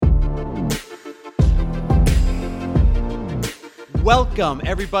Welcome,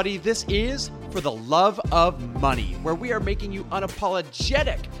 everybody. This is For the Love of Money, where we are making you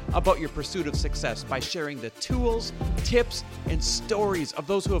unapologetic about your pursuit of success by sharing the tools, tips, and stories of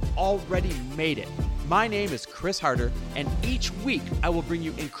those who have already made it. My name is Chris Harder, and each week I will bring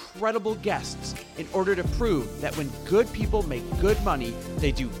you incredible guests in order to prove that when good people make good money,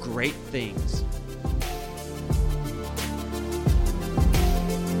 they do great things.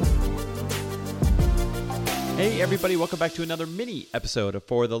 Hey everybody, welcome back to another mini episode of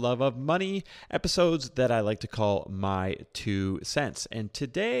For the Love of Money, episodes that I like to call my 2 cents. And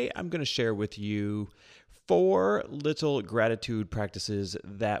today I'm going to share with you 4 little gratitude practices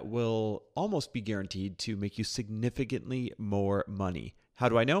that will almost be guaranteed to make you significantly more money. How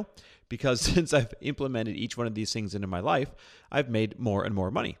do I know? Because since I've implemented each one of these things into my life, I've made more and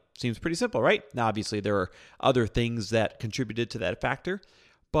more money. Seems pretty simple, right? Now, obviously, there are other things that contributed to that factor,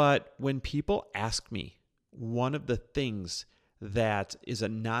 but when people ask me, one of the things that is a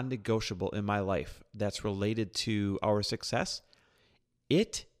non-negotiable in my life that's related to our success,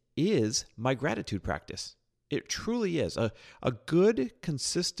 it is my gratitude practice. It truly is. A good,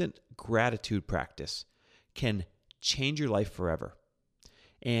 consistent gratitude practice can change your life forever.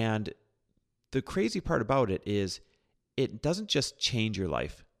 And the crazy part about it is it doesn't just change your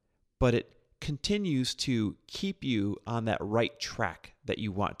life, but it continues to keep you on that right track that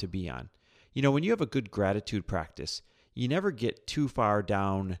you want to be on. You know, when you have a good gratitude practice, you never get too far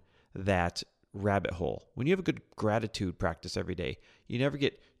down that rabbit hole. When you have a good gratitude practice every day, you never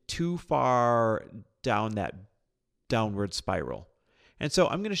get too far down that downward spiral. And so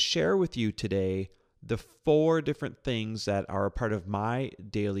I'm going to share with you today the 4 different things that are a part of my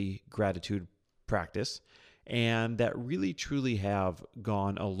daily gratitude practice and that really truly have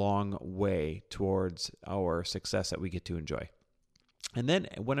gone a long way towards our success that we get to enjoy. And then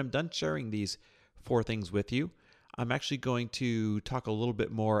when I'm done sharing these 4 things with you, I'm actually going to talk a little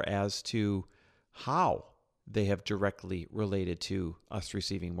bit more as to how they have directly related to us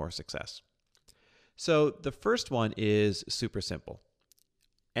receiving more success. So the first one is super simple.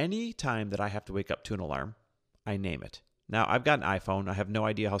 Any time that I have to wake up to an alarm, I name it. Now, I've got an iPhone. I have no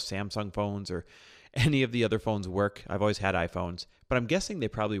idea how Samsung phones or any of the other phones work. I've always had iPhones, but I'm guessing they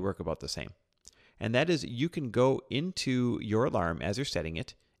probably work about the same. And that is you can go into your alarm as you're setting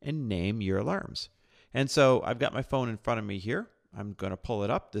it and name your alarms. And so I've got my phone in front of me here. I'm going to pull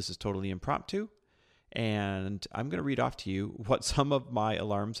it up. This is totally impromptu. And I'm going to read off to you what some of my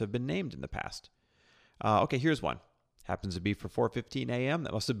alarms have been named in the past. Okay, here's one. Happens to be for 4:15 a.m.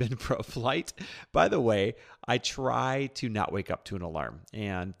 That must have been for a flight. By the way, I try to not wake up to an alarm.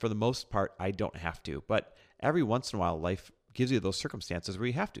 And for the most part, I don't have to. But every once in a while, life gives you those circumstances where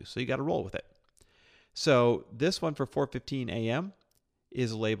you have to. So you got to roll with it. So this one for 4:15 a.m.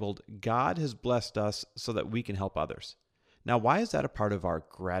 is labeled, God has blessed us so that we can help others. Now, why is that a part of our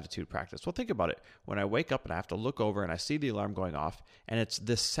gratitude practice? Well, think about it. When I wake up and I have to look over and I see the alarm going off, and it's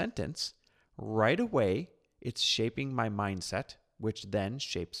this sentence, right away, it's shaping my mindset, which then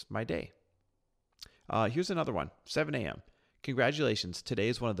shapes my day. Here's another one, 7 a.m. Congratulations, today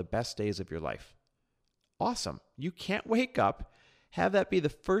is one of the best days of your life. Awesome. You can't wake up, have that be the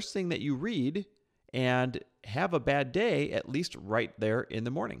first thing that you read, and have a bad day, at least right there in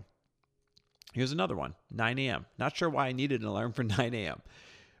the morning. Here's another one, 9 a.m. Not sure why I needed an alarm for 9 a.m.,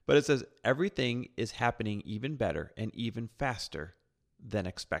 but it says, everything is happening even better and even faster than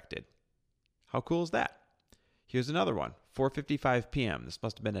expected. How cool is that? Here's another one, 4:55 p.m. This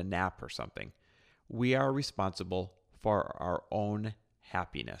must have been a nap or something. We are responsible for our own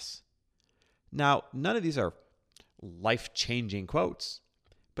happiness. Now, none of these are life-changing quotes,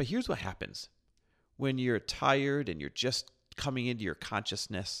 but here's what happens. When you're tired and you're just coming into your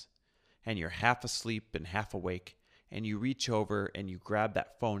consciousness and you're half asleep and half awake and you reach over and you grab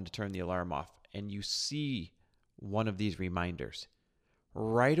that phone to turn the alarm off and you see one of these reminders,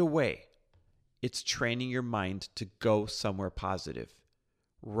 right away, it's training your mind to go somewhere positive.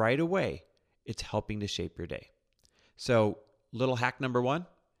 Right away, it's helping to shape your day. So, little hack number 1,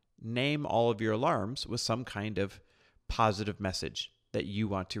 name all of your alarms with some kind of positive message that you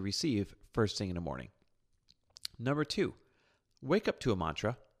want to receive first thing in the morning. Number 2, wake up to a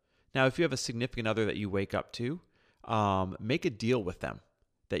mantra. Now, if you have a significant other that you wake up to, make a deal with them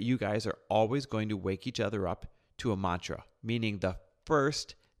that you guys are always going to wake each other up to a mantra, meaning the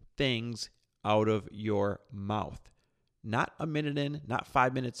first things out of your mouth. Not a minute in, not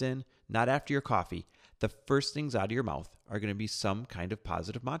 5 minutes in, not after your coffee. The first things out of your mouth are going to be some kind of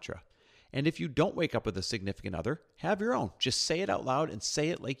positive mantra. And if you don't wake up with a significant other, have your own. Just say it out loud and say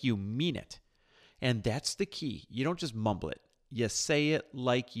it like you mean it. And that's the key. You don't just mumble it. You say it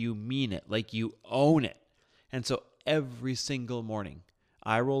like you mean it, like you own it. And so every single morning,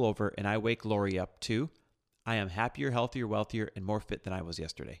 I roll over and I wake Lori up to, I am happier, healthier, wealthier, and more fit than I was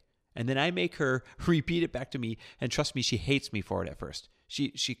yesterday. And then I make her repeat it back to me, and trust me, she hates me for it at first.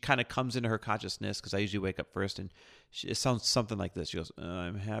 She kind of comes into her consciousness because I usually wake up first, and it sounds something like this. She goes,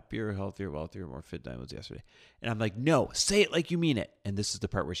 I'm happier, healthier, wealthier, more fit than I was yesterday. And I'm like, no, say it like you mean it. And this is the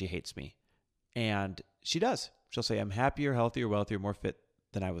part where she hates me. And she does. She'll say, I'm happier, healthier, wealthier, more fit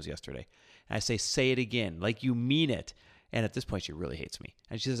than I was yesterday. And I say it again, like you mean it. And at this point, she really hates me.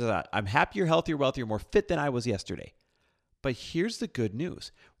 And she says, I'm happier, healthier, wealthier, more fit than I was yesterday. But here's the good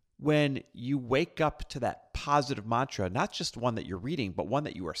news. When you wake up to that positive mantra, not just one that you're reading, but one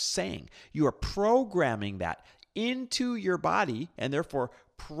that you are saying, you are programming that into your body and therefore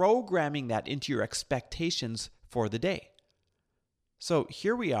programming that into your expectations for the day. So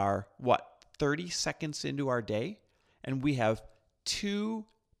here we are, 30 seconds into our day, and we have 2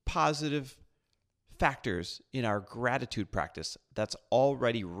 positive factors in our gratitude practice that's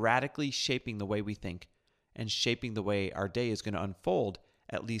already radically shaping the way we think and shaping the way our day is going to unfold,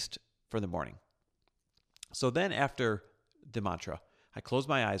 at least for the morning. So then after the mantra, I close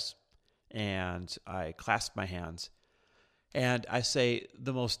my eyes and I clasp my hands and I say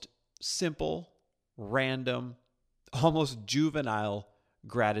the most simple, random, almost juvenile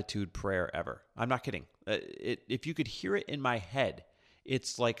gratitude prayer ever. I'm not kidding. If you could hear it in my head,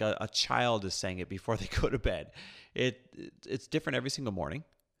 it's like a child is saying it before they go to bed. It's different every single morning,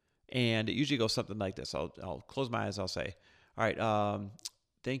 and it usually goes something like this. I'll close my eyes. I'll say, all right,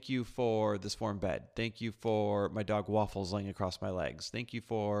 thank you for this warm bed. Thank you for my dog Waffles laying across my legs. Thank you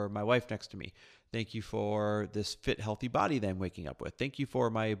for my wife next to me. Thank you for this fit, healthy body that I'm waking up with. Thank you for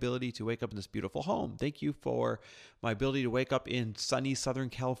my ability to wake up in this beautiful home. Thank you for my ability to wake up in sunny Southern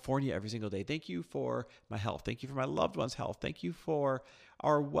California every single day. Thank you for my health. Thank you for my loved ones' health. Thank you for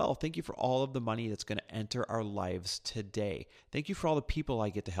our wealth. Thank you for all of the money that's going to enter our lives today. Thank you for all the people I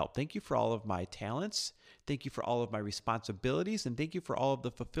get to help. Thank you for all of my talents. Thank you for all of my responsibilities. And thank you for all of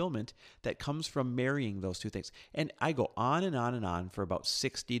the fulfillment that comes from marrying those two things. And I go on and on and on for about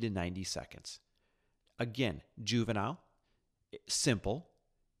 60 to 90 seconds. Again, juvenile, simple,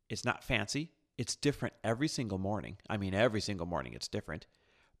 it's not fancy, it's different every single morning. I mean, every single morning it's different,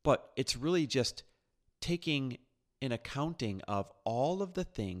 but it's really just taking an accounting of all of the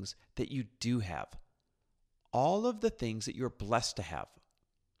things that you do have, all of the things that you're blessed to have.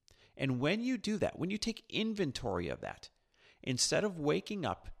 And when you do that, when you take inventory of that, instead of waking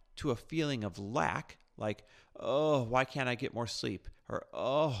up to a feeling of lack, like, oh, why can't I get more sleep? Or,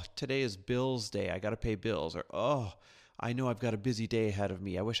 oh, today is bills day, I got to pay bills. Or, oh, I know I've got a busy day ahead of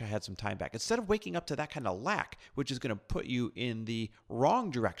me, I wish I had some time back. Instead of waking up to that kind of lack, which is going to put you in the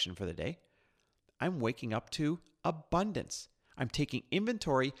wrong direction for the day, I'm waking up to abundance. I'm taking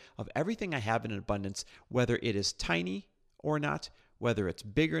inventory of everything I have in abundance, whether it is tiny or not, whether it's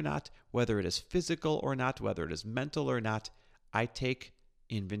big or not, whether it is physical or not, whether it is mental or not. I take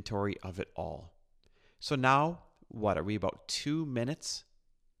inventory of it all. So now, what are we, about 2 minutes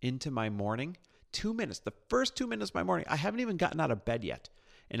into my morning? 2 minutes, the first 2 minutes of my morning. I haven't even gotten out of bed yet.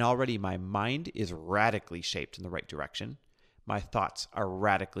 And already my mind is radically shaped in the right direction. My thoughts are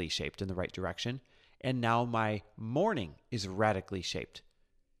radically shaped in the right direction. And now my morning is radically shaped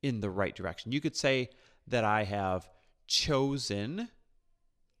in the right direction. You could say that I have chosen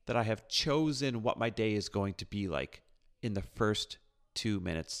what my day is going to be like in the first 2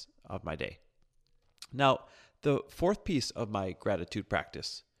 minutes of my day. Now, the fourth piece of my gratitude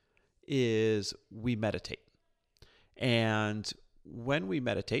practice is we meditate. And when we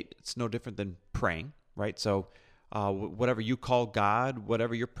meditate, it's no different than praying, right? So whatever you call God,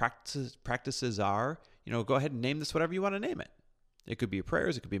 whatever your practices are, go ahead and name this whatever you want to name it. It could be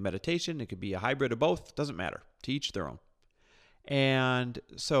prayers, it could be meditation, it could be a hybrid of both, doesn't matter. To each their own. And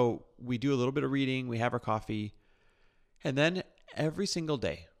so we do a little bit of reading, we have our coffee, and then every single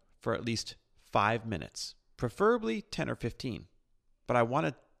day for at least 5 minutes, preferably 10 or 15. But I want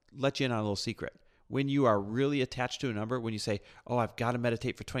to let you in on a little secret. When you are really attached to a number, when you say, oh, I've got to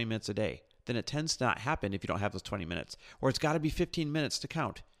meditate for 20 minutes a day, then it tends to not happen if you don't have those 20 minutes. Or it's got to be 15 minutes to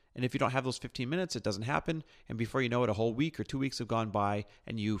count. And if you don't have those 15 minutes, it doesn't happen. And before you know it, a whole week or 2 weeks have gone by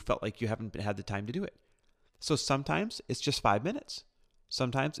and you felt like you haven't had the time to do it. So sometimes it's just 5 minutes.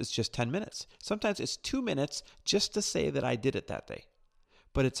 Sometimes it's just 10 minutes. Sometimes it's 2 minutes just to say that I did it that day.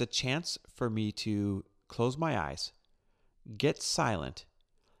 But it's a chance for me to close my eyes, get silent,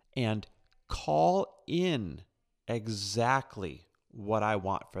 and call in exactly what I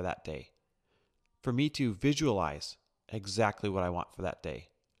want for that day. For me to visualize exactly what I want for that day.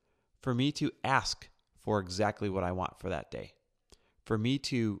 For me to ask for exactly what I want for that day. For me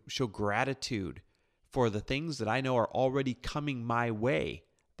to show gratitude for the things that I know are already coming my way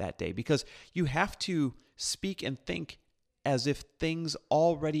that day, because you have to speak and think as if things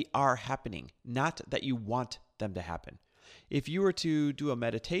already are happening, not that you want them to happen. If you were to do a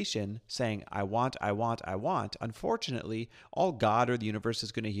meditation saying, I want, unfortunately, all God or the universe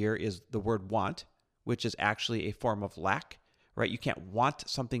is going to hear is the word want, which is actually a form of lack, right? You can't want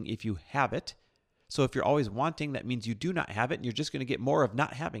something if you have it. So if you're always wanting, that means you do not have it, and you're just going to get more of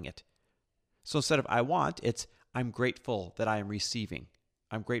not having it. So instead of I want, it's I'm grateful that I am receiving.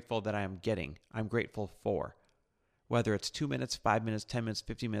 I'm grateful that I am getting. I'm grateful for. Whether it's 2 minutes, 5 minutes, 10 minutes,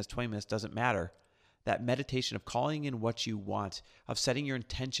 15 minutes, 20 minutes, doesn't matter. That meditation of calling in what you want, of setting your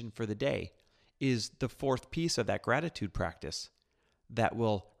intention for the day, is the fourth piece of that gratitude practice that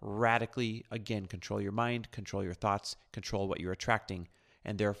will radically, again, control your mind, control your thoughts, control what you're attracting,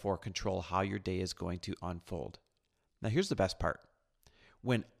 and therefore control how your day is going to unfold. Now, here's the best part.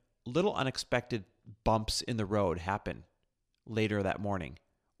 When little unexpected bumps in the road happen later that morning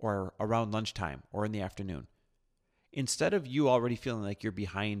or around lunchtime or in the afternoon, instead of you already feeling like you're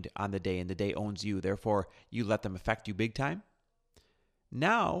behind on the day and the day owns you, therefore you let them affect you big time,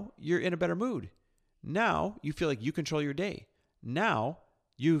 now you're in a better mood. Now you feel like you control your day. Now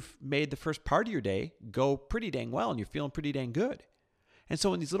you've made the first part of your day go pretty dang well and you're feeling pretty dang good. And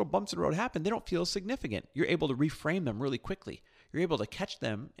so when these little bumps in the road happen, they don't feel significant. You're able to reframe them really quickly. You're able to catch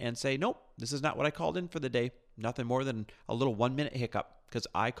them and say, nope, this is not what I called in for the day. Nothing more than a little 1 minute hiccup because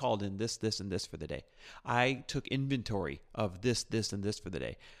I called in this, and this for the day. I took inventory of this, and this for the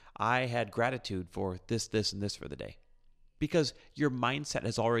day. I had gratitude for this, and this for the day. Because your mindset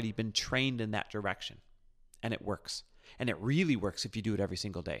has already been trained in that direction. And it works. And it really works if you do it every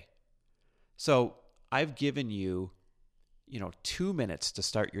single day. So I've given you 2 minutes to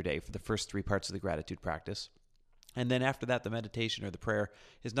start your day for the first 3 parts of the gratitude practice. And then after that, the meditation or the prayer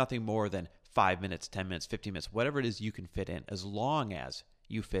is nothing more than 5 minutes, 10 minutes, 15 minutes, whatever it is you can fit in, as long as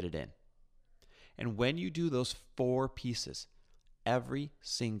you fit it in. And when you do those 4 pieces every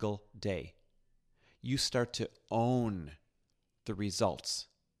single day, you start to own the results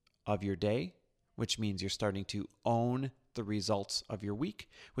of your day, which means you're starting to own the results of your week,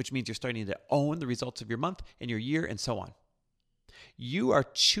 which means you're starting to own the results of your month and your year and so on. You are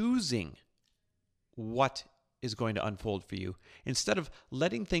choosing what is going to unfold for you instead of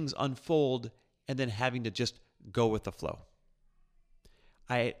letting things unfold and then having to just go with the flow.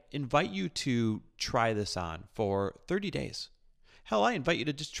 I invite you to try this on for 30 days. Hell, I invite you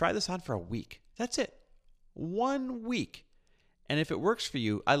to just try this on for a week. That's it. 1 week. And if it works for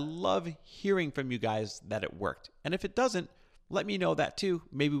you, I love hearing from you guys that it worked. And if it doesn't, let me know that too.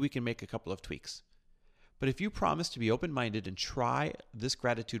 Maybe we can make a couple of tweaks. But if you promise to be open-minded and try this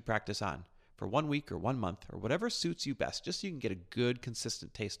gratitude practice on for 1 week or 1 month or whatever suits you best, just so you can get a good,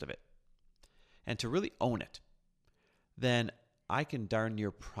 consistent taste of it, and to really own it, then I can darn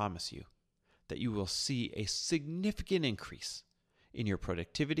near promise you that you will see a significant increase in your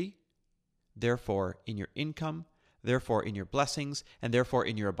productivity, therefore in your income, therefore in your blessings, and therefore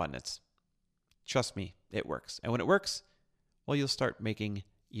in your abundance. Trust me, it works. And when it works, well, you'll start making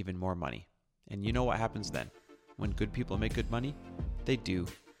even more money. And you know what happens then? When good people make good money, they do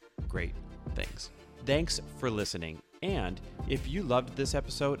great things. Thanks for listening. And if you loved this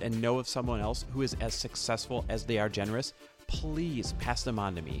episode and know of someone else who is as successful as they are generous, please pass them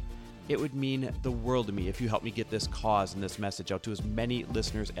on to me. It would mean the world to me if you help me get this cause and this message out to as many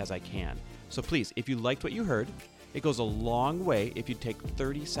listeners as I can. So please, if you liked what you heard, it goes a long way if you take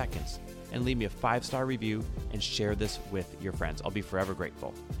 30 seconds and leave me a 5-star review and share this with your friends. I'll be forever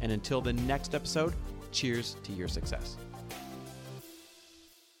grateful. And until the next episode, cheers to your success.